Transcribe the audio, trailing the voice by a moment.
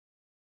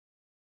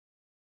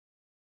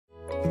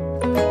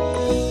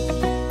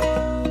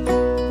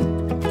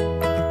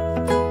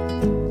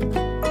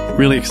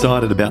Really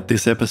excited about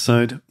this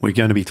episode. We're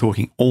going to be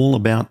talking all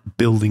about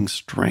building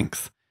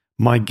strength.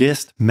 My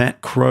guest,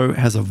 Matt Crowe,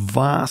 has a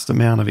vast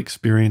amount of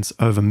experience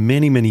over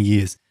many, many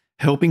years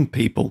helping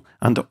people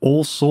under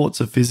all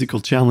sorts of physical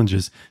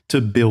challenges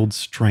to build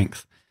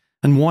strength.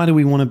 And why do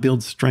we want to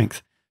build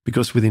strength?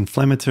 Because with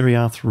inflammatory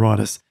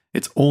arthritis,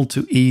 it's all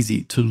too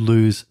easy to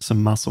lose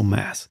some muscle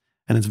mass.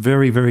 And it's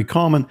very, very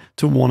common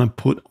to want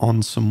to put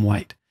on some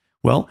weight.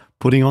 Well,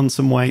 putting on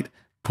some weight,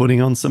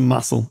 putting on some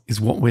muscle is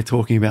what we're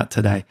talking about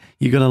today.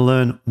 You're going to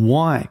learn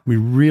why we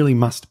really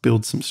must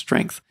build some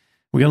strength.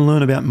 We're going to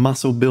learn about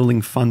muscle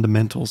building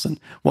fundamentals and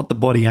what the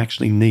body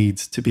actually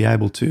needs to be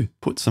able to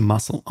put some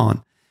muscle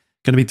on.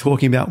 Going to be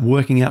talking about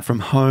working out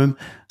from home,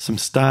 some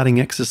starting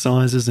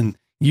exercises, and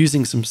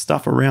using some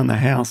stuff around the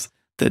house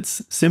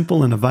that's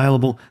simple and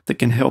available that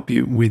can help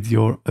you with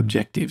your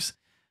objectives.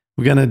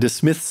 We're going to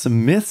dismiss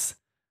some myths.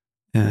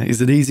 Is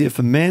it easier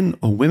for men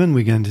or women?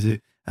 We're going to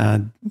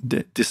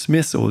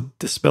dismiss or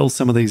dispel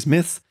some of these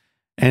myths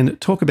and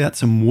talk about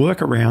some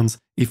workarounds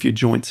if your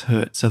joints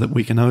hurt so that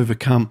we can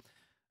overcome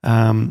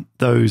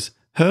those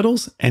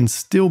hurdles and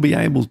still be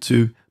able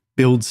to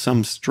build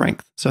some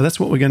strength. So that's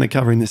what we're going to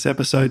cover in this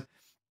episode.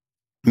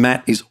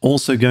 Matt is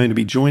also going to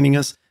be joining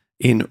us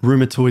in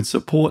rheumatoid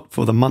support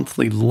for the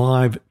monthly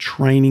live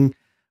training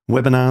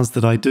webinars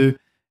that I do.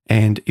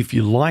 And if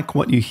you like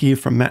what you hear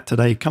from Matt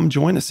today, come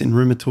join us in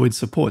rheumatoid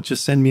support.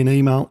 Just send me an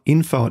email,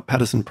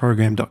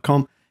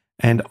 info@pattersonprogram.com,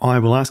 and I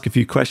will ask a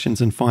few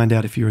questions and find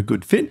out if you're a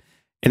good fit.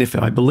 And if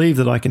I believe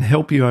that I can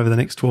help you over the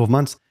next 12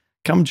 months,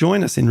 come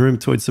join us in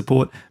rheumatoid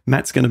support.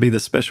 Matt's going to be the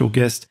special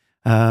guest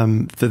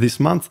for this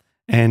month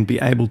and be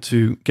able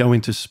to go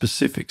into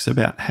specifics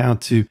about how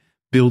to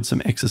build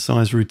some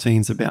exercise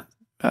routines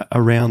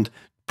around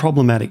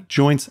problematic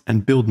joints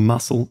and build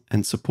muscle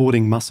and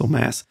supporting muscle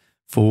mass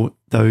for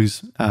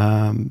those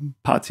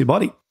parts of your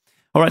body.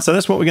 All right, so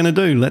that's what we're going to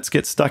do. Let's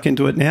get stuck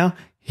into it now.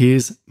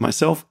 Here's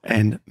myself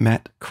and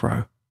Matt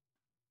Crowe.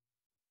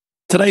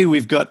 Today,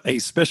 we've got a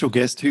special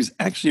guest who's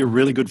actually a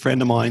really good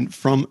friend of mine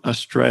from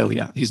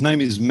Australia. His name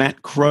is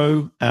Matt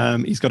Crowe.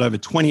 He's got over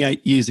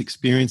 28 years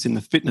experience in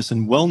the fitness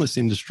and wellness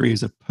industry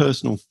as a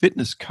personal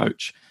fitness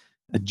coach,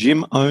 a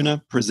gym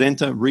owner,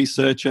 presenter,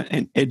 researcher,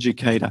 and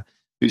educator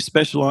who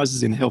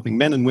specializes in helping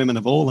men and women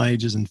of all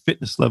ages and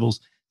fitness levels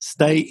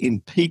stay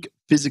in peak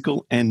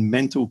physical and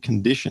mental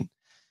condition.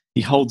 He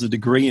holds a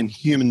degree in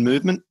human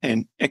movement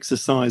and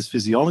exercise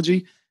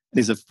physiology and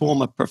is a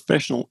former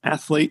professional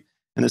athlete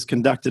and has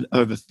conducted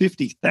over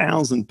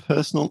 50,000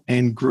 personal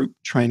and group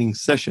training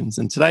sessions.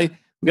 And today,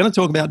 we're going to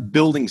talk about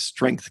building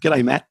strength.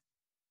 G'day, Matt.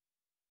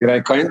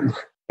 G'day, Clint.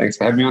 Thanks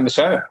for having me on the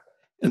show.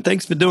 And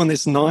thanks for doing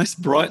this nice,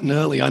 bright and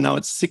early. I know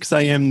it's 6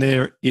 a.m.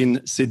 there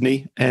in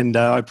Sydney, and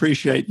I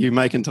appreciate you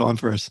making time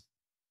for us.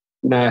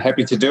 No,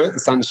 happy to do it. The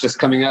sun's just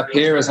coming up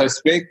here as I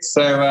speak,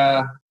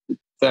 so it's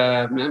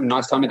a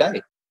nice time of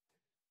day.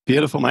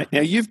 Beautiful, mate.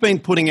 Now, you've been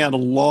putting out a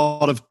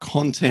lot of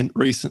content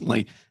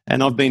recently,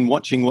 and I've been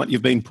watching what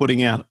you've been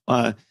putting out.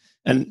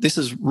 And this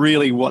is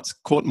really what's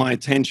caught my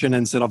attention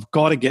and said, I've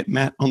got to get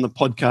Matt on the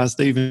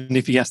podcast, even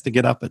if he has to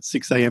get up at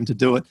 6 a.m. to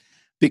do it,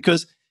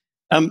 because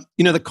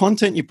the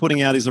content you're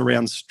putting out is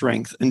around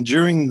strength. And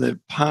during the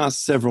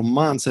past several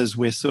months, as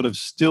we're sort of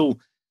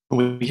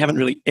we haven't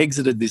really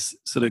exited this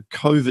sort of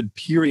COVID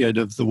period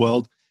of the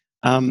world,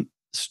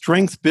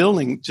 strength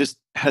building just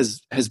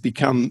has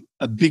become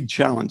a big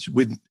challenge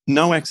with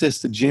no access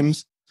to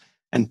gyms,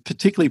 and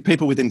particularly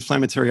people with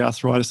inflammatory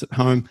arthritis at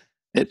home.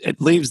 It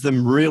leaves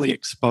them really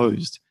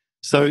exposed.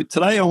 So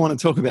today I want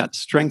to talk about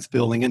strength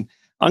building, and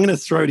I'm going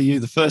to throw to you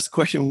the first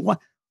question.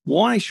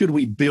 Why should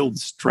we build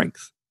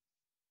strength?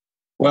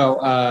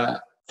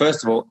 Well,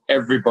 first of all,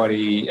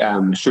 everybody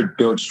should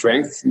build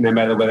strength, no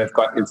matter whether they've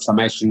got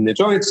inflammation in their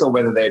joints or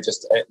whether they're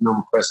just a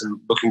normal person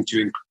looking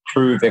to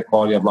improve their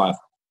quality of life.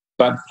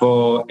 But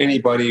for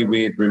anybody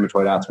with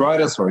rheumatoid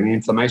arthritis or any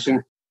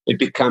inflammation, it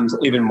becomes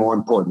even more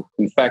important.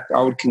 In fact,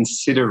 I would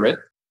consider it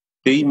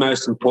the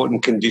most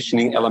important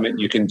conditioning element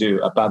you can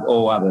do above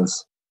all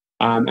others.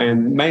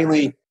 And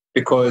mainly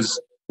because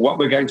what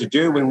we're going to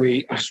do when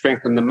we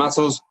strengthen the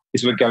muscles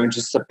is we're going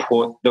to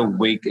support the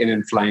weak and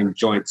inflamed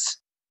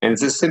joints. And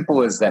it's as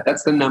simple as that.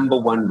 That's the number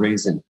one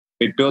reason.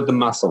 We build the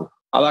muscle.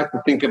 I like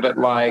to think of it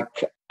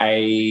like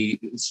a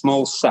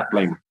small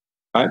sapling.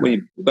 Right? When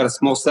you've got a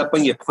small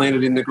sapling, you plant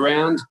it in the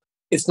ground,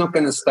 it's not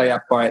going to stay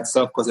up by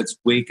itself because it's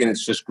weak and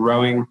it's just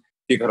growing.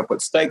 You've got to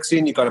put stakes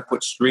in, you've got to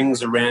put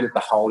strings around it to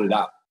hold it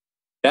up.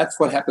 That's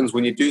what happens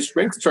when you do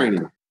strength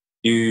training.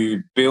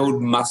 You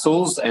build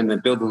muscles and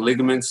then build the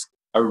ligaments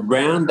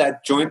around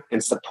that joint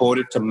and support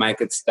it to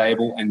make it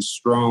stable and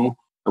strong.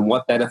 And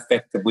what that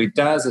effectively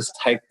does is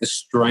take the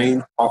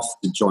strain off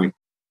the joint.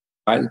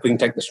 Right? If we can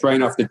take the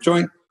strain off the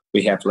joint,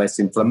 we have less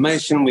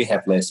inflammation, we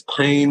have less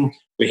pain,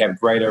 we have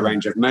greater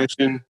range of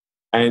motion.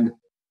 And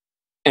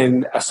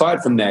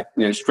aside from that,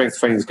 strength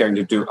training is going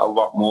to do a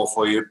lot more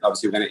for you.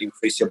 Obviously, we're going to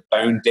increase your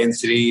bone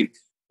density,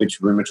 which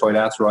rheumatoid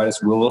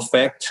arthritis will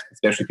affect,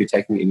 especially if you're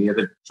taking any of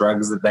the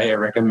drugs that they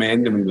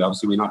recommend. I mean,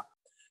 obviously, we're not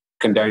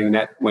condoning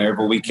that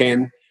wherever we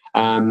can.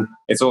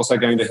 It's also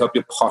going to help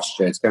your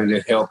posture. It's going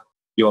to help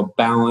your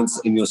balance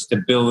and your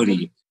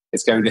stability.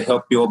 It's going to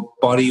help your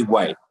body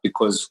weight,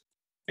 because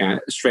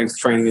strength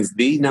training is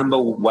the number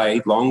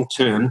way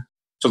long-term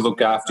to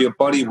look after your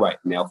body weight.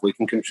 Now, if we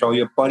can control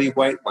your body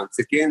weight, once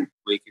again,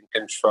 we can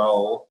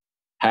control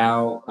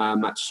how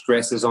much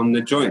stress is on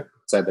the joint.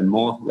 So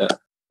the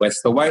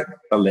less the weight,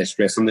 the less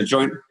stress on the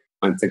joint.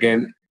 Once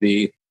again,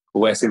 the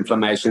less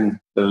inflammation,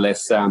 the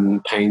less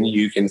pain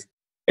you can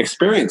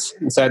experience.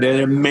 And so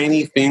there are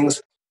many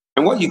things.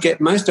 And what you get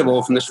most of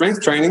all from the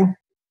strength training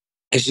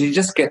is you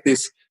just get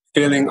this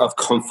feeling of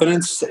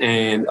confidence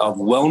and of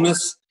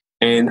wellness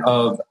and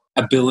of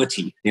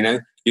ability.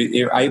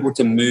 You're able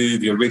to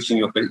move, you're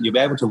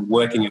able to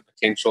work in your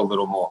potential a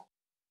little more.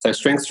 So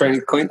strength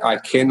training, Clint, I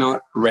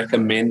cannot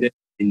recommend it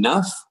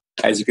enough.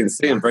 As you can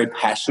see, I'm very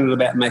passionate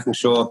about making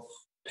sure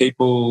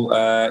people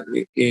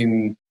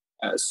in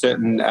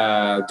certain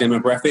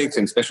demographics,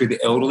 and especially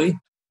the elderly,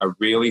 are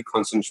really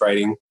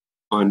concentrating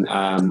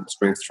on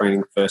strength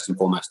training first and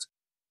foremost.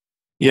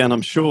 Yeah, and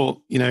I'm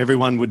sure,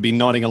 everyone would be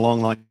nodding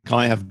along like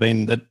I have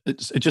been, that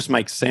it just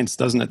makes sense,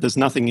 doesn't it? There's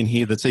nothing in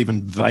here that's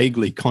even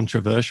vaguely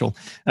controversial.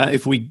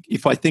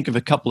 If I think of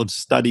a couple of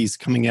studies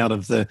coming out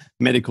of the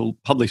medical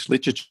published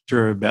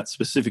literature about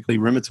specifically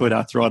rheumatoid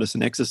arthritis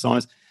and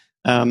exercise,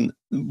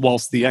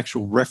 whilst the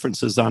actual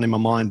references aren't in my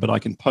mind, but I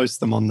can post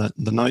them on the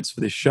notes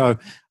for this show.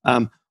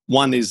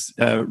 One is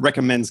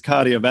recommends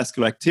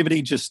cardiovascular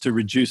activity just to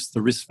reduce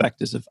the risk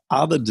factors of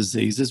other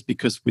diseases,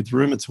 because with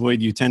rheumatoid,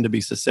 you tend to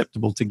be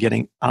susceptible to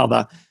getting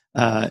other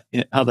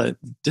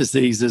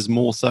diseases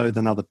more so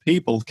than other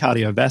people,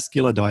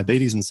 cardiovascular,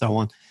 diabetes, and so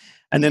on.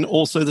 And then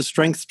also the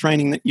strength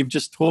training that you've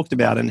just talked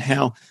about, and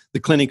how the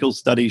clinical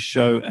studies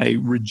show a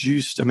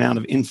reduced amount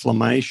of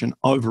inflammation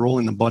overall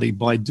in the body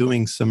by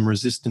doing some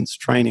resistance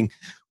training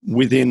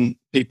within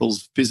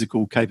people's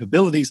physical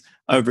capabilities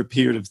over a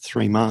period of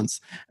 3 months.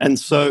 And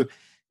so,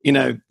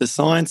 the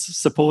science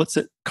supports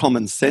it,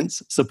 common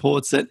sense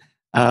supports it.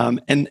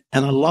 And I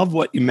love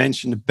what you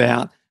mentioned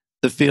about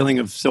the feeling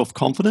of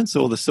self-confidence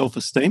or the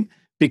self-esteem,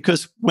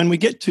 because when we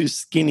get too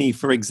skinny,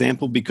 for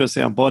example, because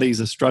our bodies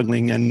are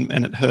struggling and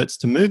it hurts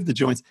to move the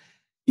joints,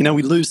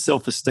 we lose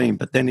self-esteem.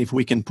 But then if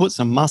we can put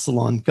some muscle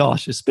on,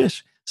 gosh,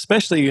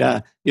 especially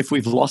if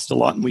we've lost a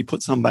lot and we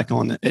put some back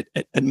on,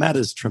 it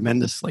matters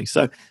tremendously.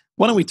 So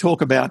why don't we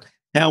talk about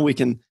how we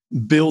can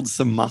build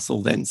some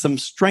muscle then, some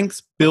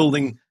strength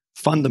building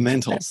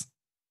fundamentals?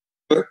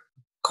 But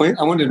Clint,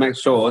 I wanted to make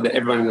sure that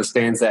everyone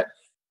understands that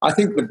I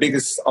think the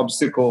biggest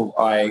obstacle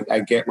I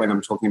get when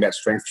I'm talking about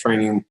strength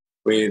training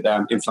with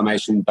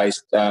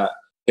inflammation-based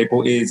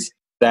people is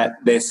that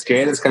they're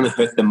scared it's going to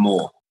hurt them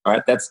more. All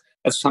right, that's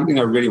something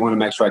I really want to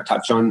make sure I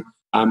touch on.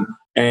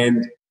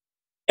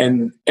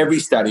 And every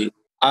study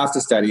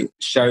after study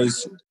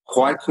shows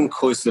quite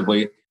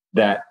conclusively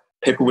that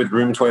people with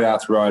rheumatoid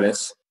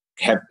arthritis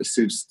have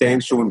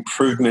substantial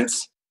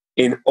improvements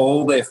in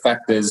all their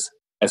factors,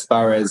 as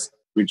far as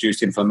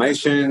reduced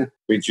inflammation,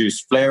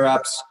 reduced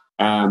flare-ups,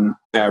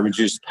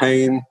 reduced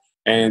pain.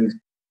 And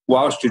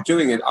whilst you're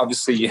doing it,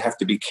 obviously you have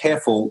to be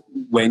careful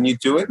when you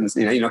do it. And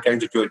you're not going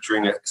to do it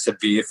during a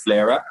severe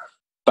flare-up,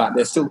 but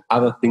there's still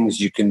other things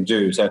you can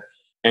do. So,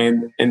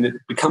 and it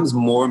becomes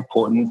more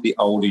important the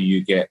older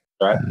you get,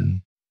 right?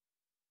 Mm.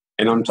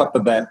 And on top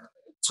of that,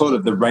 sort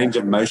of the range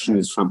of motion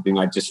is something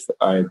I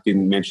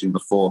didn't mention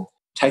before.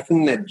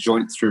 Taking that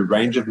joint through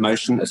range of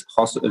motion as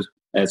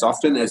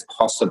often as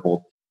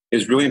possible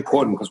is really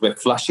important, because we're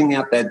flushing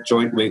out that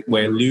joint,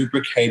 we're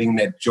lubricating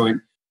that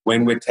joint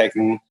when we're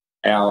taking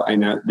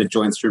the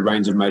joints through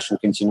range of motion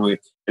continually,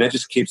 and that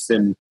just keeps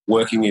them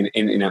working in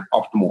an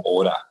optimal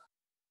order.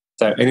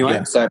 So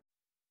anyway, So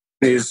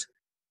is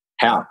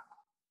how.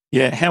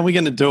 Yeah, how are we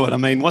going to do it? I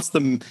mean,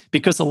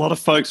 because a lot of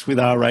folks with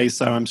RA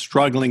say, I'm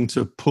struggling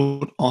to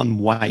put on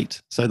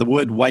weight. So the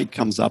word weight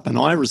comes up, and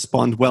I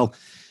respond, well,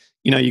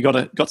 you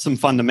got some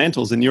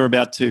fundamentals, and you're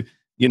about to,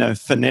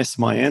 finesse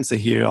my answer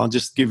here. I'll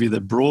just give you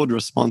the broad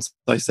response.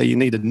 They say you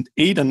need to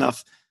eat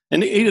enough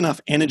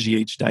energy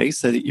each day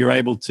so that you're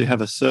able to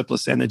have a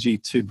surplus energy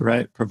to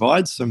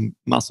provide some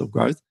muscle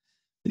growth.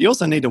 But you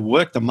also need to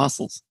work the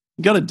muscles.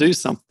 You got to do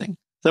something.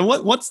 So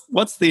what's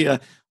the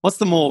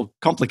more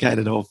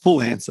complicated or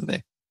full answer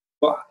there?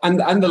 Well,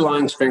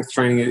 underlying strength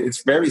training,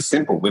 it's very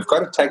simple. We've got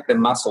to take the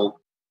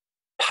muscle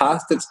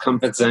past its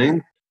comfort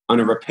zone on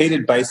a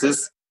repeated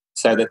basis,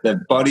 so that the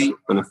body,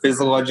 on a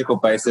physiological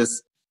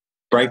basis,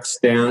 breaks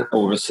down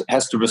or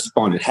has to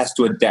respond. It has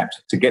to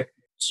adapt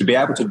to be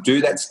able to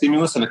do that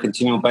stimulus on a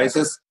continual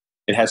basis.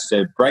 It has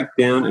to break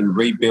down and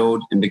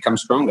rebuild and become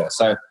stronger.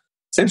 So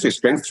essentially,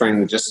 strength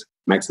training just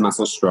makes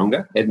muscles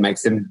stronger. It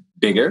makes them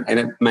bigger, and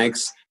it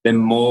makes them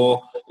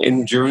more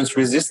endurance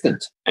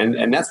resistant.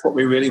 And that's what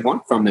we really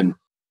want from them.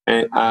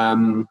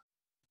 And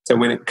so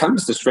when it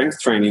comes to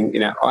strength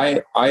training,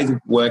 I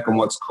work on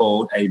what's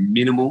called a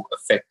minimal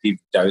effective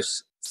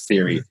dose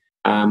theory.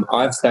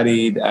 I've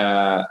studied, like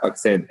I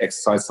said,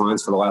 exercise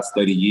science for the last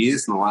 30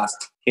 years. In the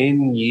last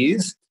 10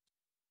 years,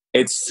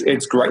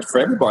 it's great for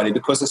everybody,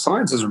 because the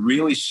science is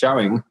really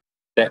showing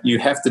that you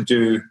have to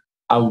do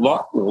a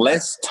lot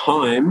less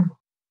time,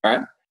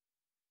 right,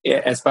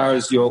 as far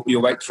as your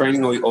weight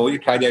training or your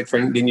cardio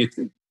training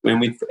than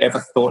we've ever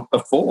thought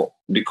before,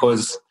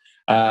 because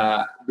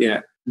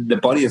the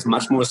body is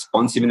much more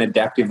responsive and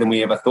adaptive than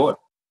we ever thought.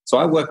 So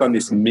I work on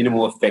this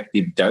minimal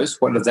effective dose.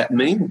 What does that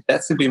mean?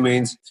 That simply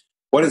means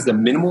what is the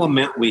minimal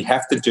amount we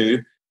have to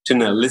do to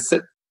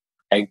elicit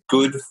a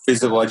good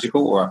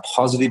physiological or a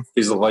positive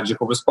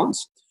physiological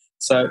response.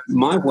 So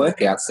my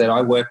workouts that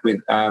I work with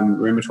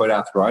rheumatoid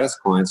arthritis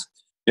clients,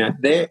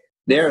 they're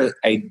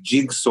a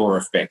jigsaw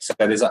effect. So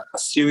there's a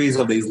series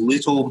of these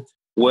little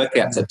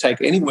workouts that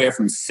take anywhere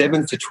from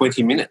 7 to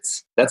 20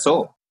 minutes. That's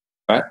all,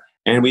 right?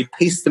 And we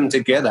piece them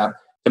together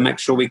to make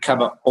sure we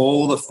cover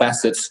all the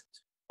facets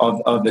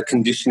of the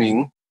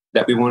conditioning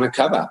that we want to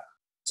cover.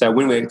 So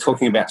when we're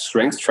talking about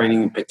strength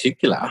training in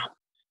particular,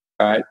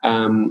 right,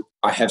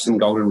 I have some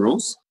golden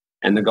rules,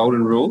 and the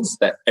golden rules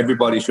that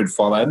everybody should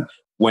follow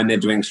when they're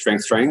doing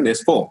strength training,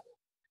 there's 4.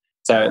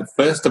 So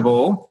first of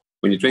all,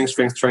 when you're doing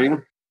strength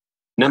training,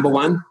 number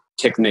 1,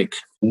 technique.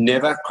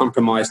 Never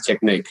compromise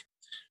technique.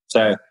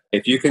 So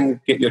if you can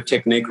get your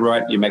technique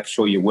right, you make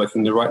sure you're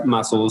working the right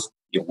muscles,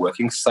 you're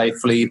working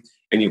safely,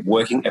 and you're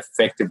working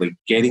effectively,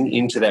 getting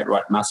into that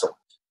right muscle.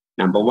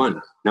 Number 1.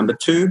 Number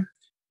 2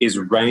 is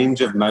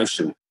range of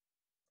motion.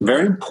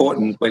 Very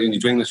important when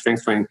you're doing the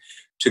strength training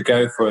to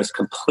go for as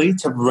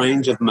complete a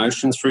range of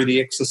motion through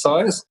the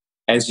exercise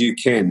as you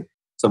can.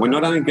 So we're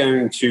not only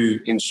going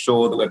to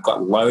ensure that we've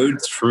got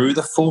load through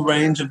the full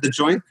range of the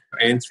joint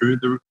and through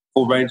the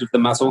full range of the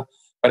muscle,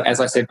 but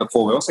as I said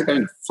before, we're also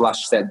going to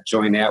flush that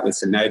joint out with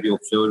synovial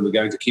fluid. We're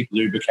going to keep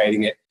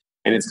lubricating it,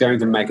 and it's going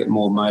to make it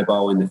more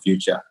mobile in the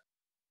future.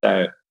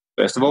 So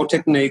first of all,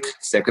 technique.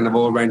 Second of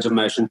all, range of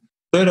motion.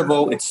 Third of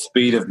all, it's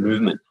speed of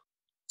movement.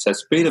 So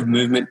speed of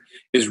movement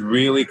is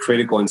really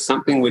critical and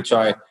something which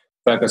I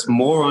focus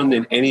more on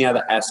than any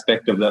other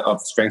aspect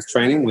of strength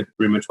training with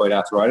rheumatoid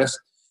arthritis,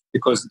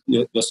 because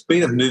your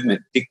speed of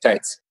movement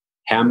dictates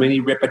how many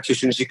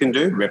repetitions you can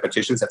do.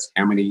 Repetitions, that's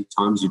how many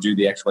times you do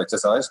the actual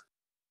exercise,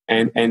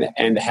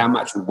 and how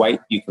much weight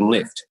you can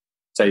lift.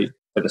 So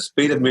the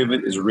speed of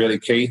movement is really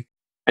key.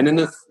 And then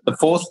the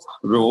fourth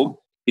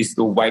rule is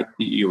the weight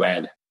that you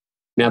add.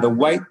 Now, the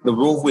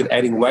rule with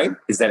adding weight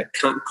is that it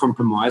can't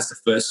compromise the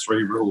first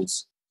 3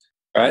 rules.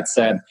 Right?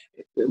 So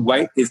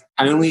weight is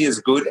only as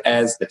good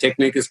as the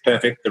technique is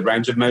perfect, the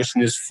range of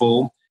motion is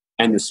full,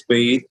 and the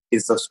speed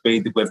is the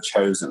speed that we've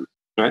chosen.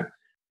 Right?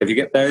 If you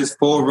get those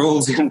 4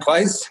 rules in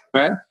place,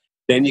 right,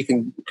 then you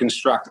can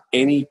construct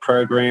any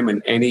program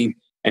and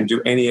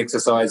do any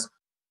exercise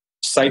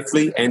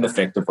safely and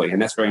effectively,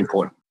 and that's very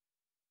important.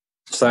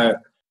 So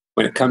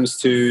when it comes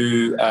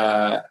to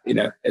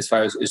as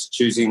far as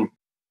choosing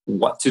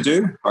what to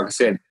do, like I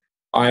said,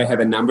 I have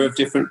a number of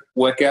different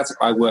workouts.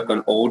 I work on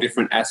all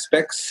different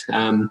aspects,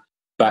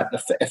 but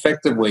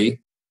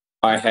effectively,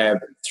 I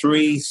have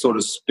 3 sort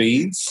of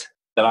speeds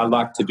that I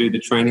like to do the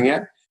training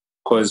at,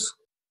 because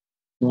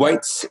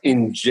weight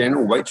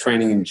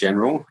training in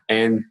general,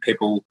 and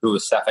people who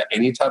suffer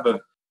any type of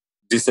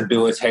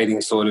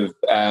debilitating sort of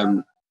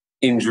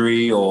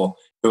injury, or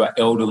who are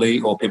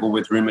elderly, or people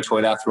with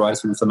rheumatoid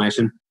arthritis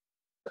inflammation,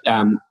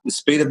 the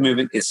speed of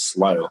movement is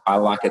slow. I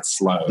like it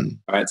slow.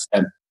 Right?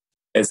 So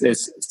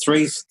there's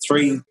three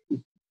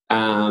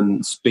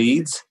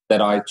speeds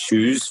that I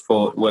choose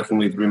for working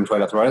with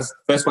rheumatoid arthritis.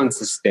 First one's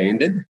the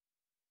standard.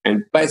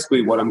 And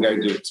basically what I'm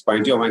going to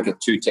explain to you, I won't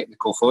get too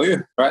technical for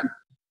you, right?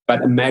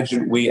 But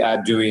imagine we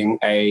are doing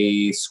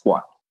a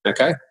squat,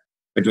 okay?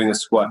 We're doing a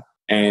squat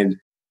and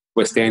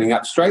we're standing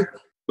up straight.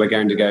 We're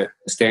going to go,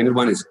 the standard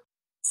one is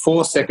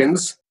 4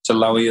 seconds to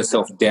lower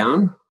yourself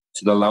down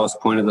to the lowest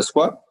point of the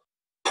squat.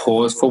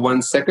 Pause for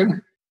 1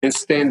 second and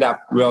stand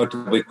up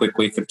relatively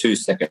quickly for 2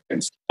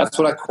 seconds. That's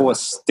what I call a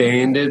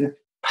standard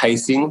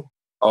pacing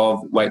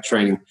of weight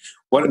training.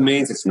 What it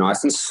means, it's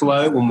nice and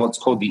slow on what's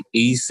called the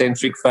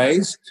eccentric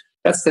phase.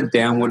 That's the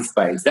downward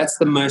phase. That's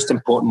the most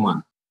important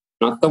one.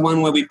 Not the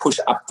one where we push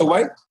up the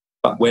weight,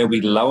 but where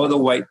we lower the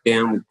weight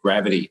down with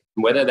gravity.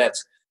 Whether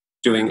that's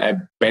doing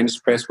a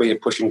bench press where you're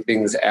pushing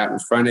things out in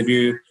front of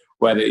you,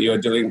 whether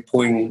you're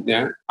pulling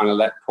on a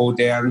lat pull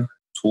down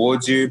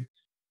towards you,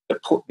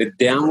 the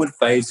downward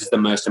phase is the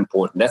most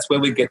important. That's where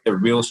we get the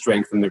real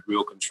strength and the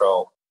real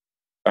control,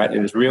 right?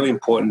 And it's really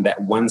important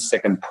that 1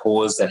 second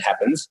pause that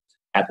happens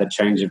at the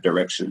change of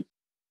direction.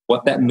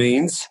 What that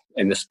means,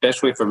 and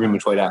especially for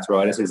rheumatoid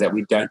arthritis, is that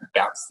we don't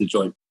bounce the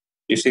joint.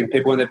 You've seen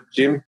people in the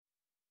gym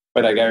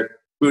where they go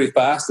really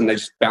fast and they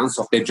just bounce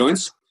off their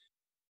joints,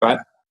 right?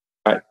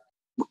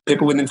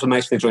 People with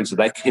inflammation in their joints,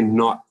 they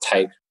cannot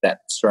take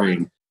that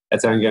strain.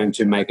 That's only going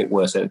to make it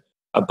worse.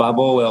 Above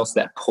all else,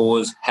 that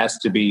pause has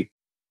to be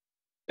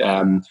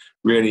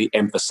really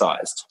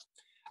emphasized.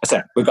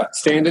 So we've got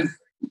standard,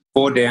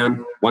 4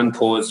 down, 1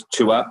 pause,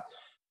 2 up.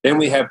 Then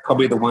we have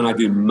probably the one I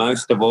do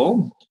most of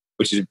all,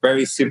 which is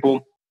very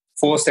simple.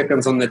 4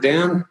 seconds on the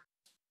down,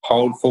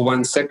 hold for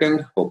 1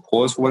 second, or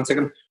pause for 1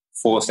 second,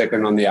 4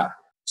 seconds on the up.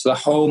 So the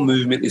whole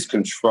movement is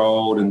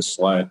controlled and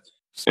slow.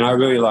 And I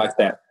really like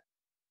that.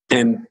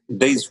 And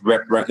these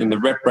the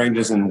rep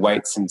ranges and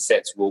weights and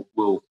sets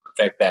will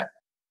affect that.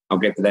 I'll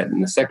get to that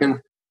in a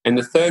second. And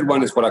the third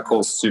one is what I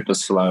call super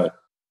slow.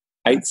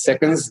 8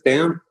 seconds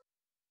down,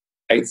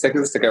 8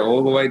 seconds to go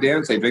all the way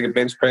down. So you bring a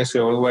bench press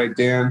all the way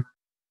down,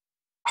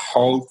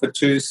 hold for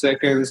 2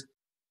 seconds,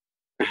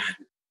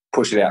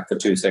 push it out for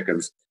 2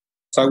 seconds.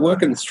 So I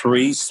work in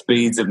 3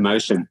 speeds of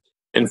motion.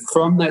 And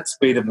from that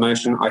speed of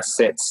motion, I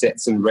set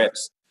sets and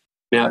reps.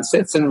 Now,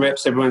 sets and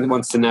reps, everyone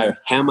wants to know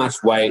how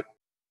much weight,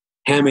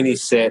 how many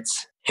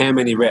sets, how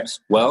many reps.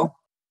 Well,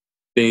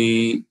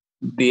 the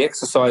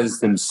exercises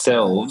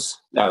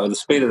themselves, or the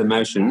speed of the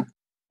motion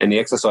and the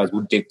exercise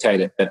will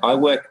dictate it. But I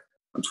work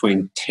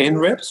between 10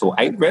 reps or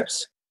 8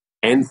 reps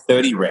and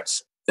 30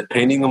 reps,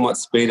 depending on what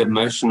speed of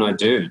motion I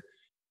do.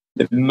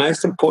 The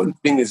most important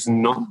thing is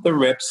not the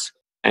reps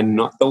and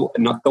not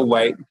the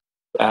weight,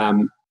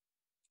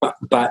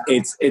 but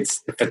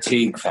it's the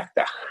fatigue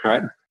factor,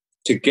 right?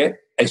 To get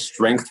a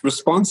strength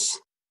response,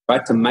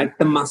 right? To make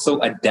the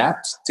muscle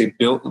adapt, to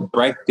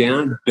break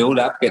down, build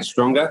up, get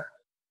stronger,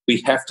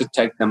 we have to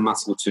take the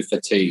muscle to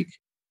fatigue.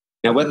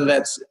 Now, whether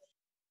that's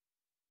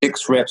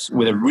 6 reps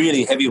with a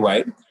really heavy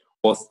weight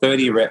or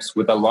 30 reps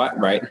with a light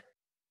weight,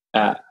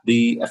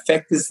 the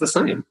effect is the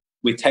same.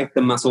 We take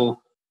the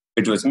muscle,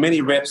 we do as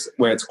many reps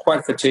where it's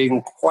quite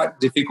fatiguing, quite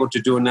difficult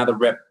to do another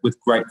rep with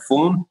great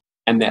form,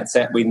 and that's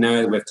that. We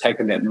know we've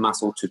taken that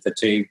muscle to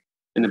fatigue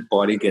and the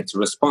body gets a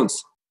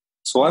response.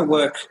 So I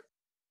work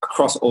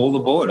across all the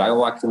board. I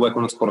like to work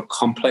on what's called a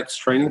complex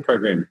training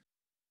program.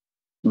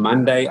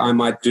 Monday, I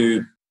might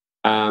do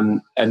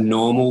a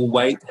normal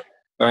weight,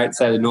 right?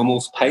 So the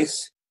normal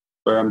pace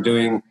where I'm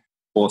doing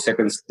 4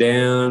 seconds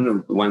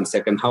down, 1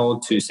 second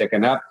hold, 2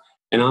 second up,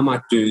 and I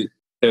might do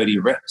 30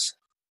 reps,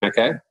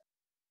 okay?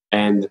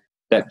 And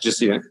that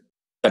just,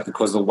 but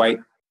because the weight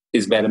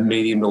is about a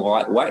medium to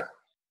light weight.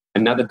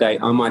 Another day,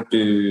 I might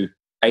do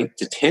 8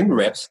 to 10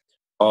 reps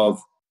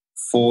of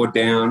 4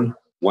 down,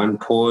 1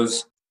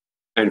 pause,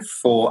 and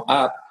 4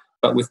 up,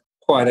 but with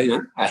quite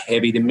a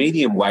heavy to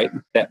medium weight.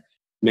 That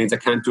means I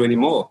can't do any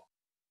more.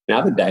 In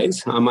other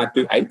days, I might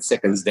do 8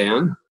 seconds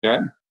down,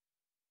 right?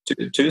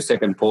 2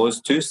 second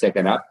pause, 2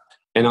 second up,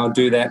 and I'll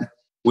do that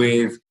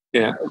with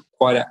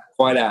quite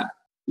a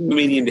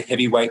medium to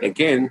heavy weight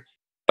again.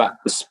 But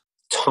the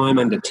time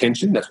under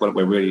tension, that's what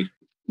we're really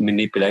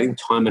manipulating.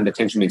 Time under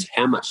tension means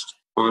how much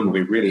time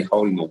we're really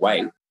holding the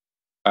weight,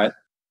 right?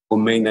 Will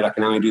mean that I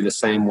can only do the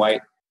same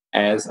weight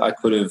as I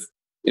could have,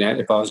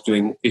 if I was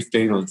doing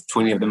 15 or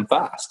 20 of them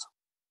fast.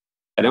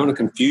 I don't want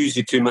to confuse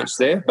you too much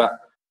there, but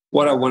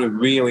what I want to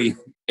really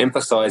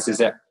emphasize is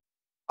that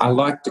I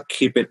like to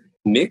keep it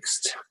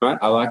mixed, right?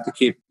 I like to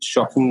keep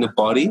shocking the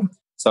body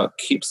so it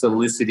keeps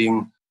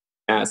eliciting,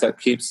 so it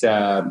keeps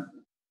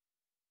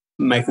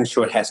making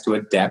sure it has to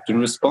adapt and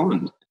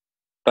respond.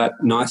 But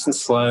nice and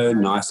slow,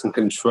 nice and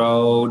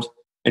controlled,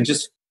 and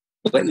just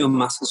let your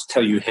muscles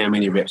tell you how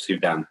many reps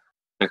you've done,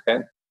 okay?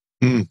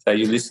 So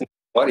you listen to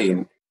the body.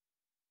 And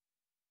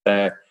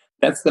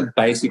that's the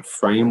basic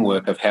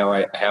framework of how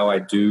I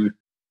do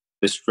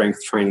the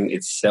strength training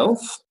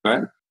itself,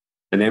 right?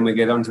 And then we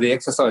get on to the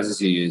exercises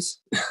you use.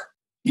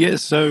 Yeah,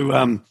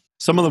 so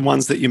some of the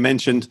ones that you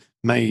mentioned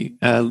may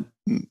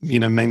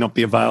not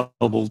be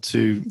available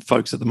to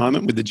folks at the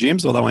moment with the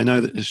gyms, although I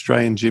know that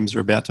Australian gyms are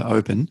about to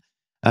open,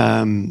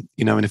 in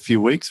a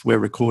few weeks. We're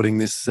recording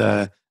this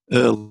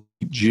early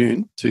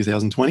June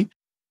 2020.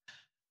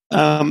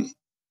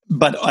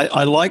 But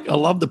I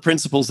love the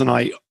principles, and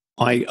I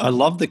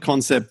love the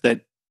concept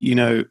that,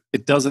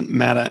 it doesn't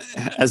matter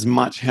as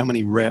much how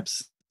many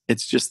reps.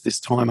 It's just this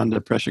time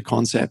under pressure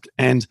concept.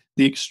 And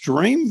the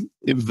extreme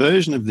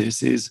version of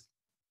this is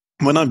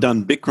when I've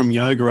done Bikram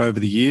yoga over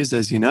the years,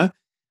 as you know,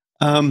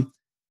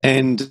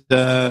 and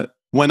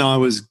when I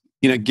was,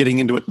 getting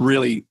into it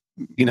really,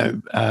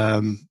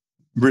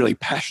 really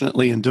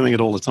passionately and doing it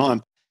all the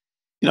time,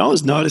 I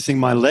was noticing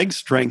my leg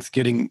strength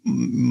getting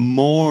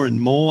more and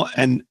more,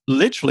 and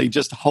literally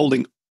just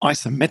holding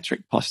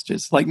isometric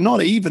postures, like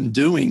not even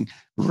doing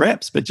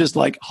reps, but just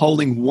like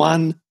holding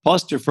one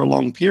posture for a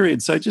long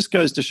period. So it just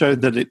goes to show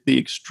that the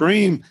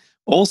extreme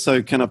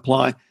also can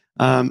apply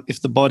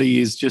if the body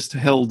is just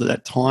held at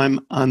that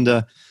time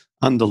under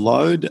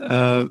load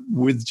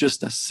with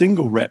just a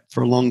single rep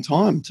for a long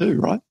time too,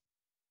 right?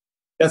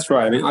 That's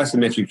right. I mean,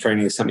 isometric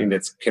training is something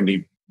that can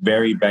be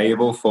very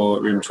valuable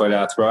for rheumatoid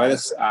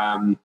arthritis.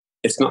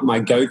 It's not my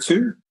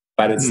go-to,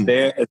 but it's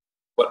there. It's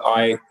what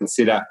I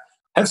consider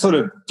have sort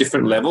of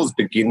different levels,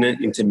 beginner,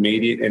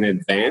 intermediate, and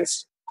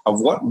advanced,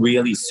 of what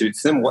really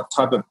suits them, what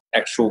type of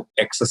actual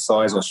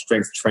exercise or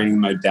strength training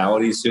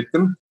modalities suit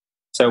them.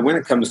 So when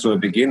it comes to a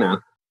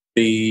beginner,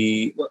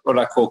 what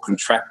I call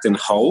contract and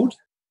hold,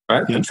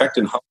 right? Yeah. Contract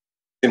and hold.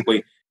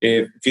 Simply,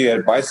 if you had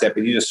a bicep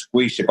and you just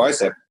squeeze your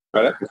bicep,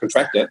 right, and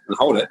contract it and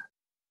hold it,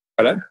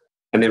 right,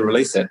 and then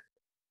release it,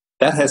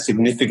 that has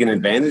significant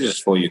advantages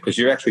for you because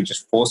you're actually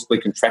just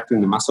forcibly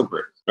contracting the muscle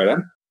group, right?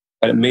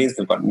 But it means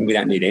we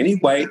don't need any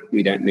weight.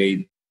 We can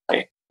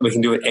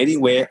do it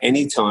anywhere,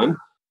 anytime,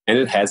 and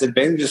it has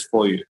advantages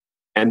for you.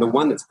 And the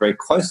one that's very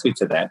closely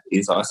to that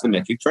is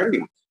isometric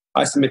training.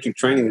 Isometric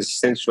training is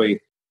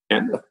essentially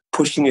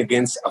pushing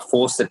against a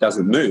force that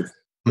doesn't move.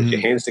 Put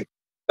your hands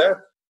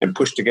together and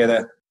push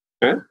together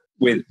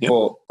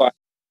for 5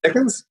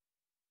 seconds,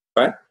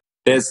 right?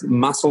 There's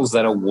muscles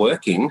that are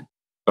working,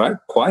 right,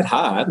 quite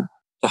hard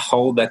to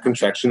hold that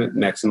contraction at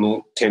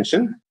maximal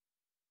tension.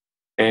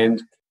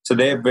 And so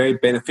they're very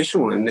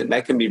beneficial, and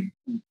they can be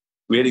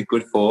really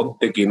good for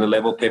beginner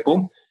level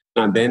people.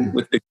 And then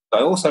I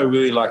also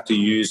really like to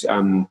use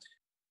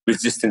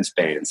resistance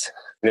bands.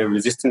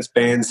 Resistance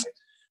bands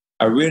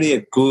are really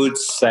a good,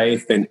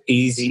 safe, and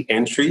easy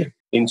entry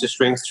into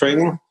strength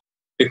training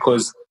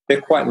because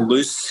they're quite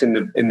loose in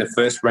the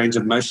first range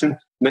of motion.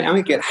 And they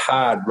only get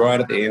hard right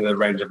at the end of the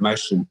range of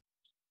motion.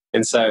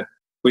 And so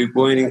we're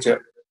wanting to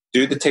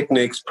do the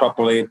techniques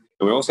properly, and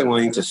we're also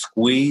wanting to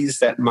squeeze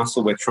that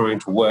muscle we're trying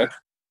to work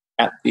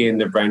at the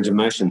end of range of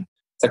motion.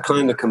 So it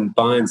kind of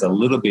combines a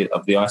little bit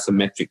of the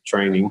isometric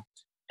training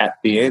at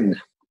the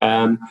end.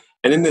 And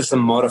then there's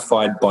some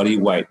modified body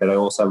weight that I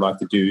also like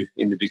to do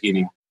in the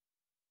beginning.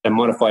 And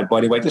modified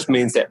body weight just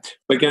means that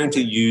we're going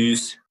to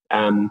use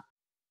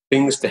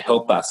things to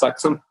help us. Like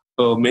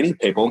for many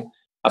people,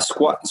 a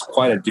squat is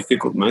quite a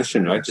difficult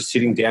motion, right? Just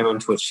sitting down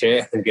onto a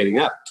chair and getting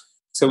up.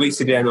 So we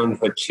sit down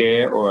onto a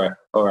chair or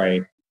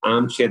a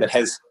armchair that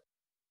has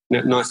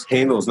nice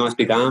handles, nice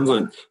big arms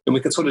on it, and we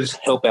can sort of just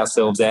help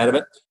ourselves out of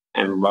it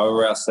and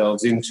lower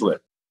ourselves into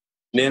it.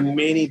 There are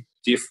many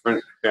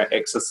different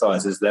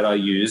exercises that I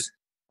use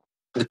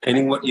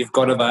depending what you've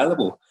got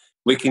available.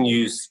 We can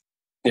use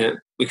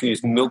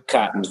milk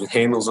cartons with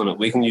handles on it.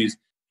 We can use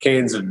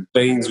cans of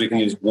beans. We can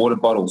use water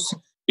bottles.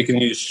 You can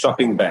use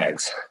shopping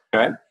bags.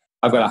 Right?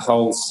 I've got a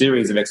whole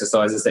series of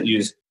exercises that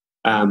use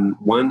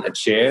 1, a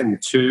chair,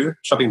 and 2,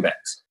 shopping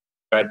bags.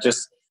 Right?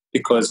 Just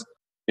because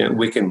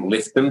we can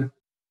lift them,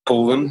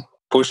 pull them,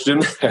 push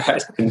them,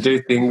 right? And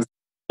do things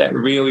that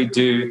really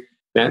do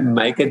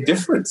make a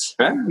difference.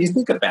 Right? You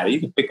think about it. You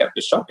can pick up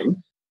your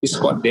shopping. You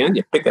squat down.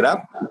 You pick it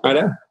up.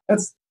 Right?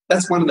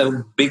 That's one of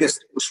the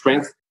biggest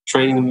strength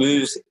training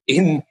moves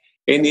in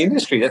the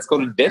industry. That's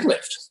called a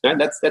deadlift. Right?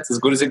 That's as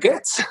good as it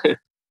gets.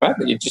 Right?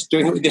 But you're just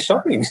doing it with your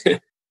shopping.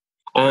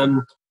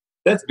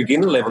 That's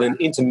beginner level. And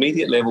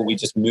intermediate level, we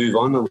just move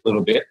on a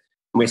little bit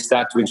and we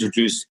start to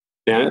introduce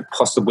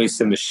possibly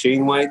some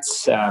machine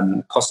weights,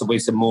 possibly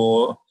some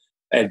more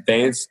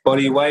advanced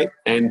body weight,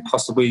 and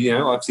possibly,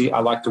 obviously I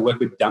like to work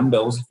with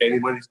dumbbells if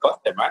anyone has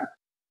got them, right?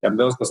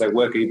 Dumbbells, because they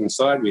work even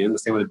inside. We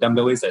understand what a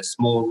dumbbell is. They're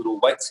small little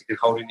weights you can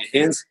hold in your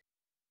hands,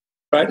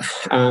 right?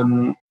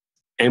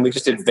 And we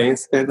just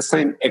advance the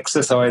same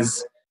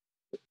exercise,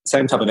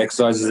 same type of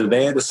exercises are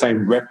there, the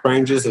same rep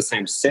ranges, the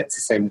same sets,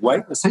 the same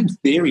weight, the same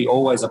theory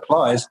always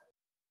applies.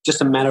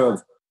 Just a matter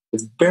of,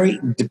 it's very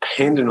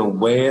dependent on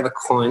where the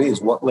client is,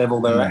 what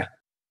level they're at.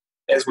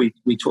 As we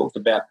talked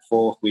about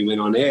before we went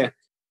on air,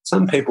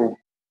 some people,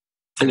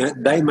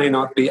 they may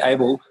not be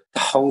able to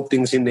hold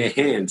things in their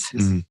hands.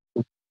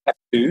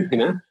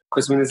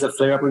 Because when there's a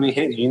flare up in your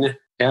hand, you know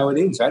how it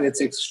is, right?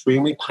 It's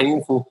extremely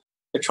painful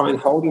to try and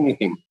hold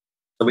anything.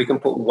 So we can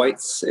put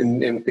weights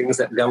and things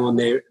that go on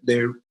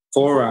their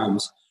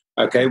forearms.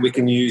 Okay, we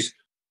can use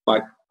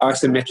like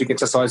isometric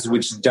exercises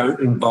which don't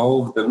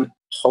involve them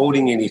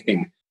holding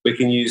anything. We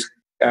can use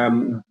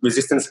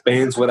resistance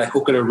bands where they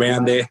hook it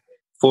around their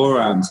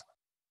forearms.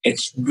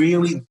 It's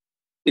really,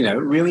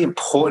 really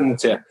important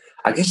to,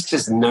 I guess,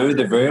 just know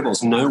the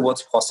variables, know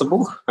what's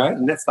possible, right?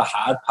 And that's the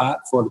hard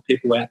part for the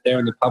people out there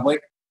in the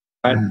public.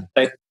 Right?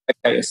 They think,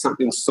 okay, if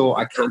something's sore,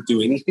 I can't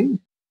do anything.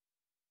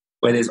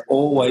 Where there's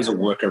always a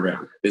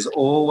workaround. There's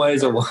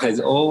always a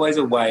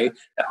way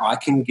that I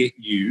can get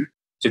you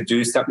to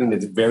do something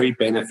that's very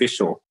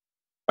beneficial,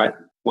 right?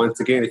 Once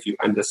again, if you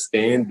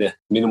understand the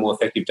minimal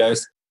effective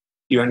dose,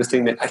 you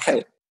understand that,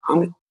 okay,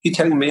 you're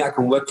telling me I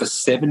can work for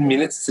 7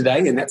 minutes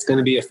today and that's going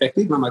to be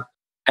effective? And I'm like,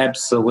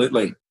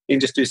 absolutely. You can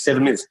just do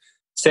 7 minutes.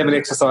 7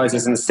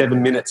 exercises in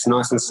 7 minutes,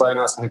 nice and slow,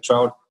 nice and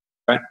controlled,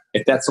 right?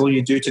 If that's all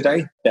you do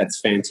today, that's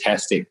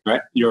fantastic,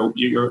 right? You're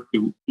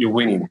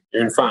winning.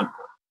 You're in front.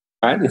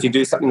 Right? And if you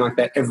do something like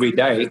that every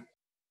day,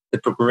 the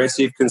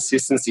progressive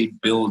consistency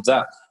builds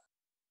up.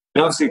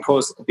 And obviously, of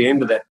course, at the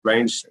end of that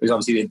range is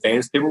obviously the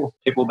advanced people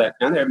that,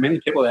 and there are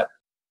many people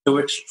who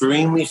are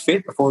extremely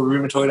fit before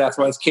rheumatoid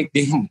arthritis kicked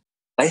in.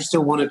 They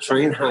still want to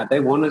train hard. They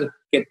want to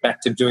get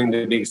back to doing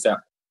the big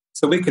stuff.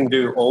 So we can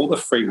do all the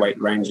free weight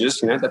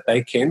ranges, that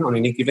they can on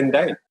any given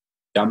day.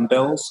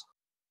 Dumbbells,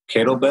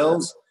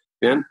 kettlebells,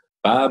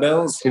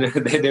 barbells,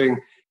 they're doing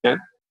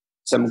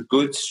some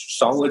good,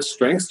 solid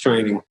strength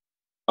training.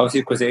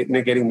 Obviously, because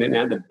they're getting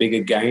the bigger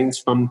gains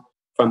from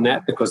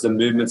that because the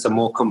movements are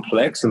more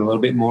complex and a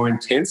little bit more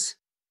intense.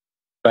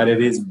 But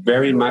it is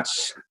very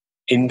much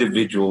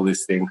individual,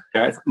 this thing,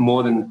 right?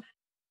 More than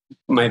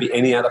maybe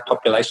any other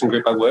population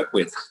group I work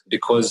with.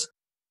 Because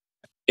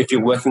if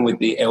you're working with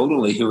the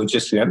elderly who are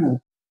just a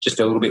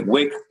little bit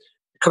weak,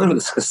 kind of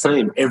it's the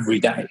same every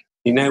day.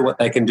 You know what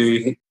they can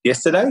do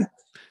yesterday,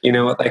 you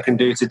know what they can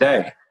do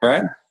today,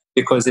 right?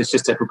 Because it's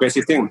just a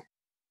progressive thing.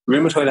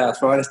 Rheumatoid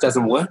arthritis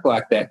doesn't work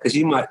like that because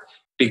you might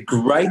be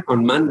great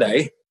on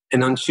Monday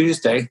and on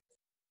Tuesday,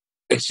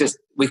 it's just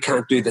we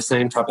can't do the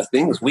same type of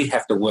things. We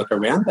have to work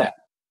around that.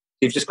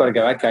 You've just got to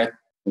go, okay,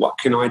 what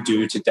can I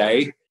do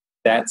today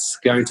that's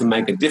going to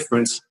make a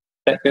difference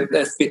that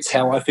fits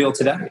how I feel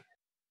today?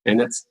 And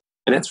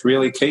that's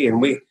really key.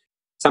 And we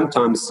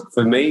sometimes,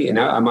 for me,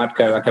 I might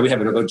go, okay, we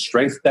have a good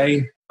strength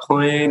day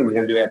plan. We're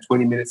going to do our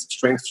 20 minutes of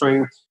strength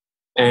training.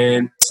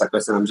 And it's like,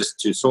 listen, I'm just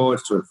too sore,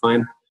 it's too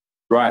inflamed.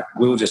 Right,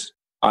 we'll just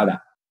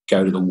either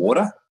go to the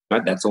water,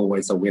 right? That's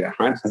always a winner,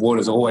 right?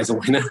 Water's always a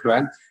winner,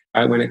 right?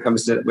 When it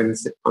comes to when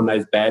it's on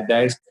those bad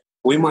days,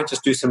 we might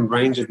just do some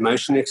range of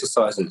motion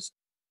exercises,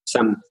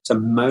 some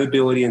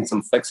mobility and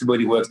some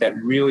flexibility work that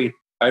really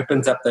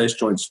opens up those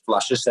joints,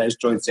 flushes those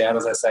joints out,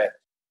 as I say.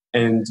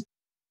 And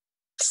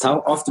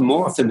so often,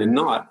 more often than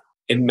not,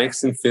 it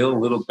makes them feel a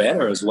little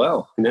better as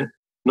well,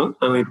 not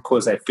only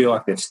because they feel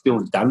like they've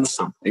still done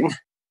something,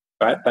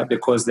 right, but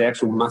because the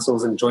actual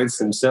muscles and joints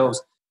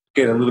themselves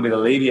get a little bit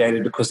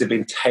alleviated because they've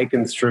been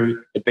taken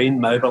through, they've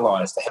been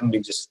mobilized, they haven't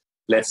been just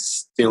left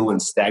still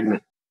and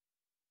stagnant.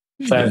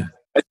 So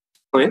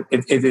it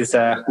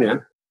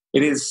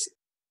is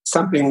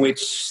something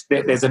which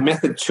there's a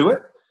method to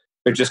it.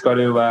 We've just got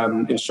to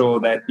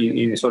ensure that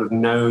you sort of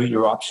know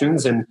your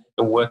options and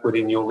work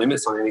within your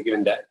limits on any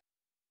given day.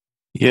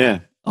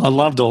 Yeah, I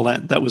loved all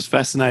that. That was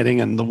fascinating.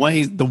 And the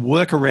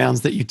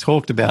workarounds that you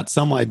talked about,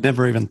 some I'd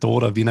never even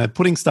thought of,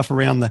 putting stuff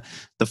around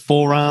the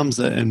forearms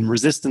and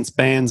resistance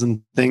bands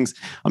and things.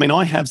 I mean,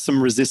 I have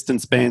some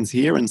resistance bands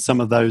here and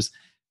some of those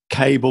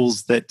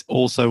cables that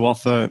also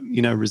offer,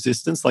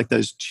 resistance, like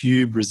those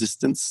tube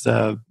resistance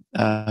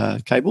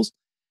cables.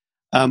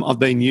 I've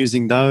been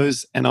using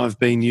those, and I've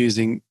been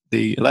using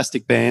the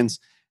elastic bands,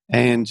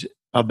 and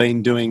I've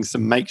been doing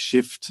some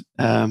makeshift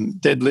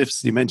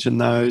deadlifts. You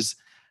mentioned those.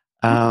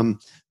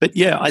 But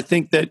yeah, I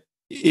think that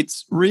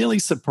it's really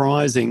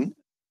surprising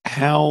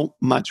how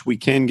much we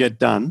can get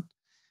done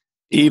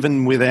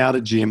even without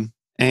a gym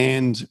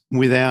and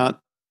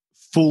without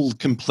full,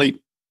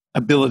 complete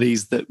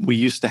abilities that we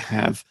used to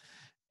have.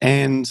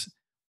 And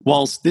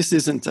whilst this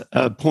isn't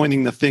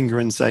pointing the finger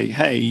and say,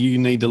 hey, you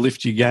need to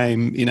lift your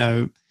game,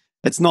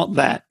 it's not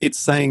that. It's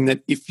saying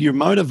that if you're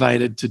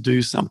motivated to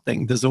do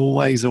something, there's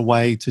always a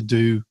way to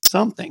do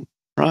something,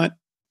 right?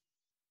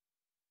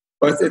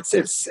 Well,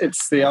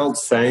 it's the old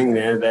saying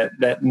there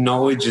that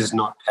knowledge is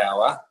not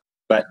power,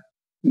 but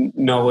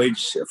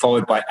knowledge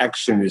followed by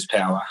action is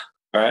power,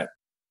 right?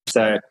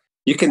 So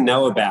you can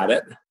know about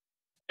it,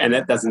 and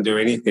that doesn't do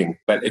anything.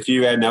 But if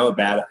you know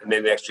about it and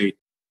then actually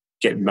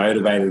get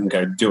motivated and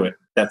go do it,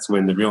 that's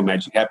when the real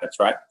magic happens,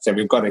 right? So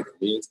we've got to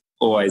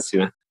always,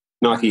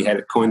 Nike had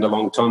it coined a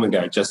long time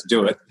ago, just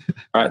do it,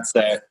 right?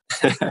 So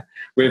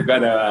we've got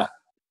to,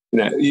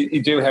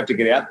 you do have to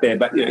get out there,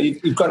 but,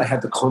 you've got to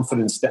have the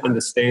confidence to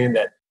understand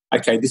that,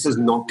 okay, this is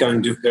not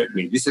going to hurt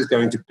me. This is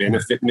going to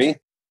benefit me,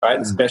 right?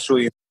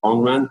 Especially in the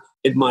long run.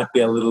 It might be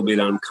a little bit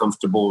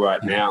uncomfortable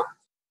right now.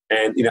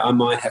 And, I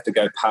might have to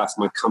go past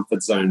my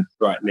comfort zone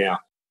right now.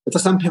 But for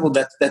some people,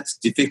 that's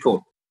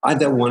difficult. I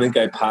don't want to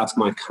go past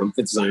my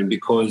comfort zone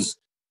because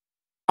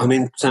I'm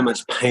in so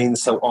much pain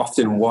so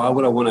often. Why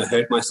would I want to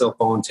hurt myself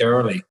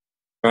voluntarily,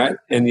 right?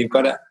 And you've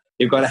got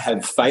to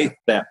have faith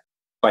that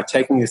by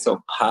taking yourself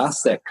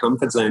past that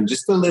comfort zone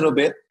just a little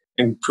bit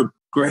and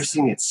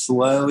progressing it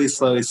slowly,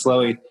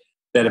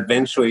 that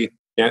eventually,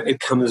 it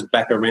comes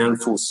back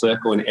around full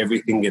circle and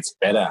everything gets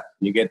better.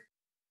 You get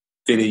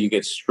fitter, you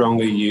get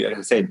stronger. Like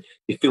I said,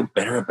 you feel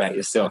better about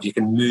yourself. You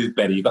can move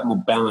better. You've got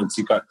more balance.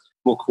 You've got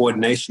more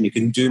coordination. You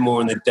can do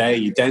more in the day.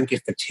 You don't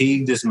get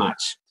fatigued as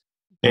much.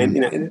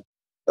 And,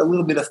 a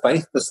little bit of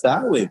faith to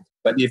start with,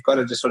 but you've got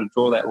to just sort of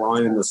draw that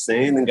line in the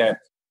sand and go,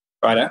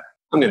 right,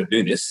 I'm going to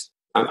do this.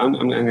 I'm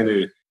going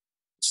to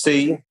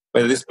see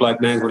whether this bloke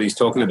knows what he's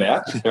talking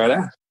about,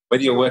 right?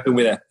 Whether you're working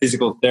with a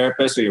physical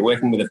therapist or you're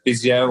working with a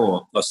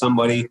physio or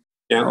somebody,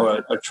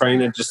 or a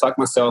trainer just like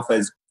myself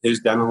who's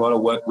done a lot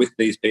of work with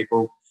these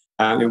people,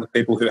 and with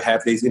people who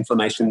have these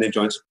inflammation in their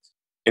joints.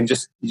 And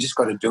you just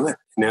got to do it,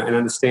 and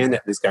understand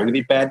that there's going to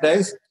be bad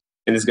days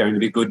and there's going to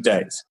be good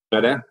days,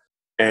 right?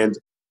 And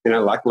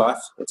like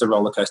life, it's a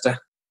roller coaster.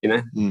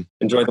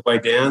 Enjoy the way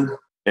down,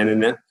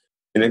 and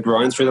then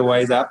grind through the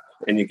ways up,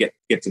 and you get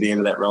to the end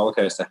of that roller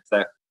coaster.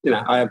 So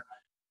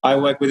I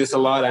work with this a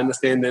lot. I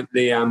understand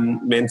the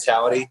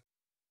mentality,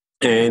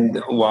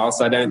 and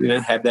whilst I don't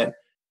have that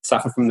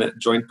suffer from that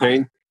joint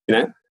pain,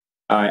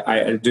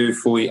 I do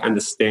fully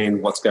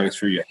understand what's going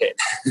through your head.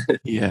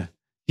 Yeah,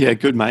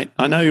 good, mate.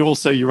 I know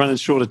you're running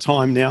short of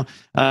time now.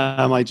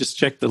 I just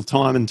checked the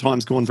time, and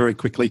time's gone very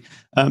quickly.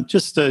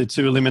 Just to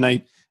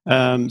eliminate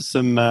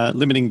some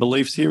limiting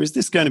beliefs here, is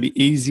this going to be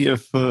easier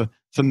for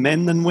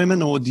men than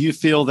women, or do you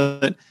feel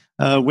that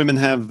women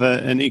have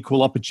an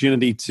equal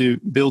opportunity to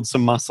build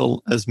some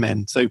muscle as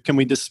men? So can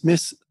we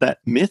dismiss that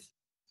myth?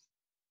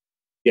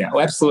 Yeah,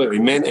 well, absolutely.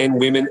 Men and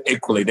women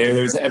equally.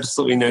 There's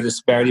absolutely no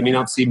disparity. I mean,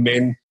 obviously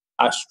men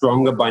are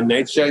stronger by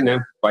nature.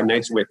 By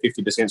nature, we're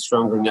 50%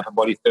 stronger in the upper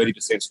body,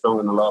 30% stronger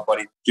in the lower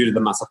body due to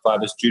the muscle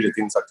fibers, due to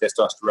things like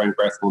testosterone,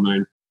 growth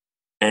hormone,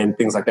 and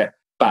things like that.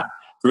 But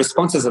the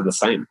responses are the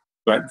same,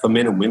 right, for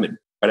men and women.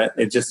 But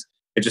it just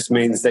It just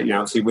means that,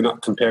 obviously we're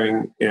not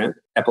comparing,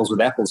 apples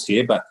with apples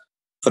here, but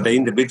for the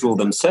individual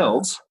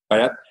themselves,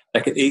 right,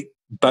 they can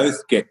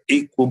both get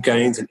equal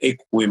gains and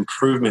equal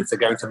improvements. They're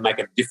going to make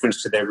a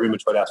difference to their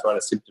rheumatoid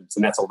arthritis symptoms,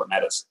 and that's all that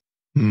matters.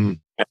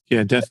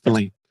 Yeah,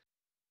 definitely.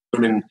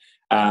 Women,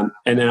 and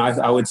then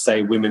I would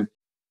say women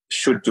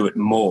should do it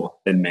more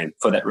than men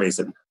for that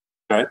reason,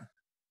 right?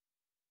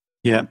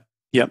 Yeah.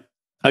 Yep.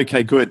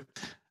 Okay, good.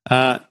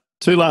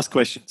 Two last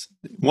questions.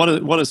 What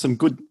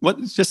are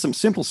just some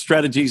simple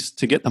strategies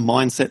to get the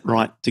mindset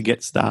right to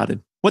get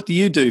started? What do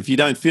you do if you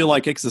don't feel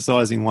like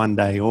exercising one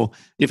day, or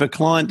if a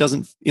client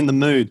doesn't in the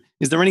mood?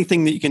 Is there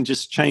anything that you can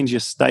just change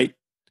your state?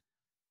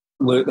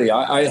 Absolutely.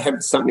 I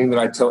have something that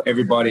I tell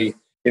everybody,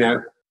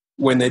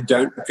 when they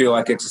don't feel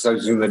like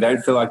exercising, they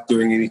don't feel like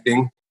doing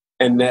anything.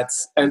 And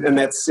that's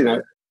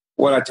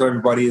what I tell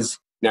everybody is,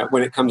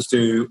 when it comes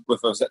to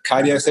with a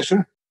cardio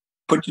session,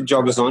 put your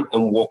joggers on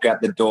and walk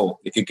out the door.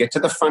 If you get to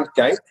the front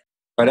gate,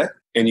 right,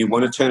 and you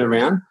want to turn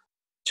around,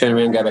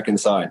 go back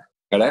inside,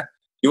 right?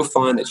 You'll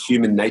find that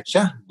human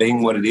nature,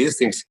 being what it is,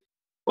 thinks,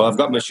 well, I've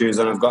got my shoes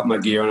on, I've got my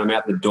gear on, I'm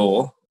out the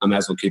door, I may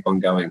as well keep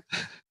on going.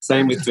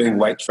 Same with doing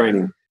weight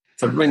training.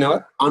 So, you know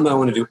what? I don't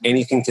want to do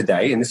anything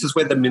today, and this is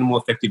where the minimal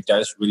effective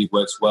dose really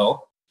works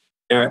well.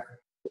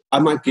 I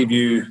might give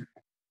you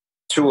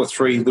 2 or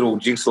 3 little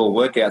jigsaw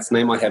workouts, and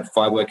they might have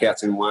 5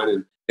 workouts in one,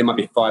 and there might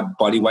be 5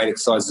 body weight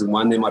exercises in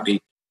one, there might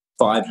be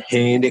 5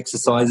 hand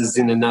exercises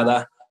in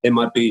another, there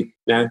might be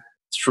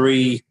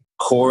 3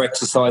 core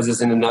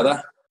exercises in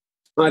another.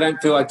 I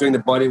don't feel like doing the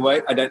body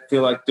weight, I don't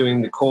feel like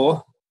doing the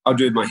core, I'll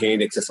do my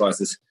hand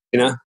exercises.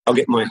 I'll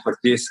get my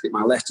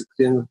elastic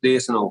thing like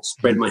this, and I'll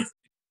spread my,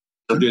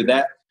 I'll do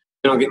that.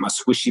 Then I'll get my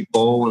squishy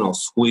ball and I'll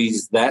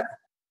squeeze that.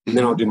 And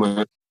then I'll do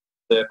my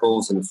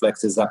circles and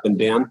flexes up and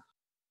down.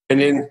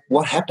 And then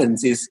what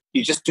happens is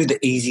you just do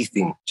the easy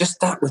thing. Just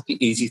start with the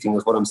easy thing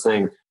is what I'm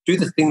saying. Do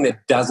the thing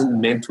that doesn't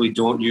mentally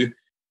daunt you.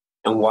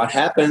 And what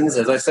happens,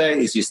 as I say,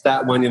 is you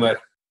start one, you're like,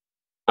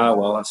 oh,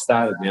 well, I've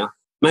started now.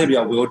 Maybe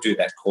I will do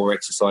that core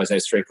exercise,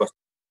 those 3 core.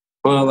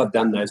 Well, I've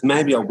done those.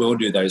 Maybe I will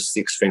do those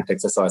 6 strength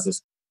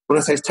exercises. What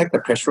I say is take the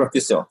pressure off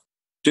yourself.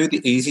 Do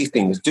the easy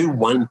things. Do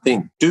one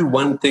thing. Do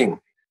one thing.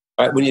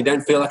 Right? When you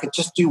don't feel like it,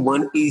 just do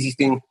one easy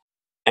thing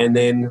and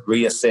then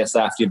reassess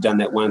after you've done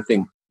that one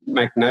thing.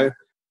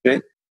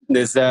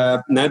 There's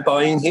no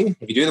buy-in here.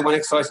 If you do the one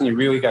exercise and you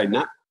really go,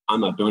 no,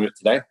 I'm not doing it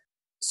today,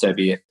 so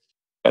be it.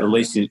 But at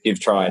least you've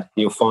tried.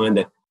 You'll find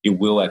that you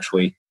will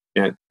actually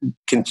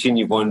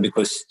continue on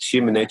because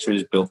human nature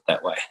is built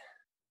that way.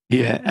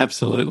 Yeah,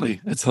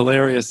 absolutely. It's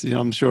hilarious.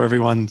 I'm sure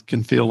everyone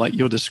can feel like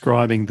you're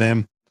describing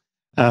them.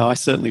 I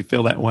certainly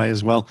feel that way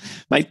as well.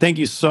 Mate, thank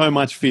you so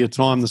much for your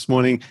time this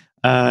morning.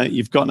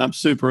 You've gotten up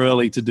super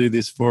early to do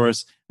this for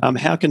us.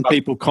 How can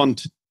people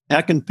contact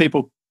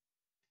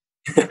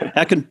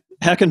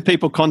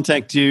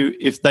you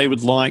if they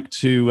would like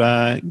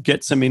to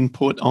get some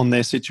input on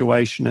their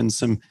situation and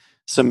some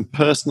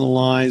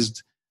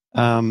personalized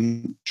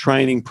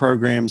training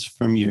programs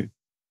from you?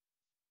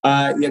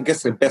 I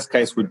guess the best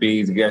case would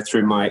be to go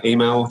through my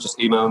email. Just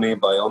email me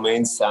by all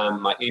means.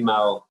 My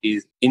email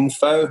is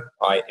info,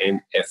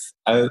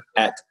 I-N-F-O,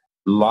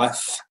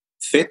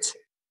 @lifefit,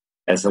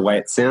 as the way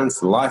it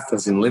sounds. Life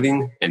as in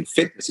living and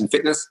fit as in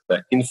fitness.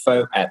 So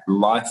info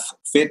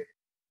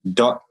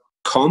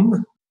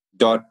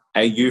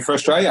 @lifefit.com.au for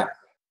Australia.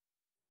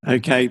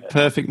 Okay,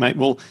 perfect, mate.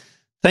 Well,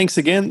 thanks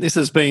again. This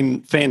has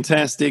been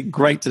fantastic.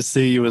 Great to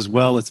see you as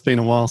well. It's been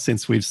a while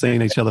since we've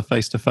seen each other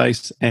face to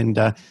face, and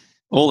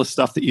all the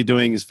stuff that you're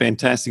doing is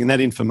fantastic, and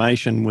that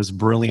information was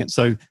brilliant.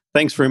 So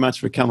thanks very much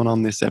for coming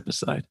on this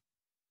episode.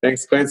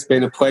 Thanks, Glenn. It's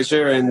been a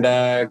pleasure, and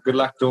good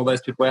luck to all those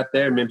people out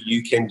there. Remember,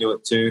 you can do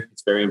it too.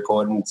 It's very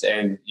important,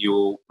 and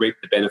you'll reap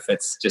the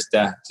benefits. Just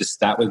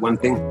start with one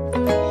thing.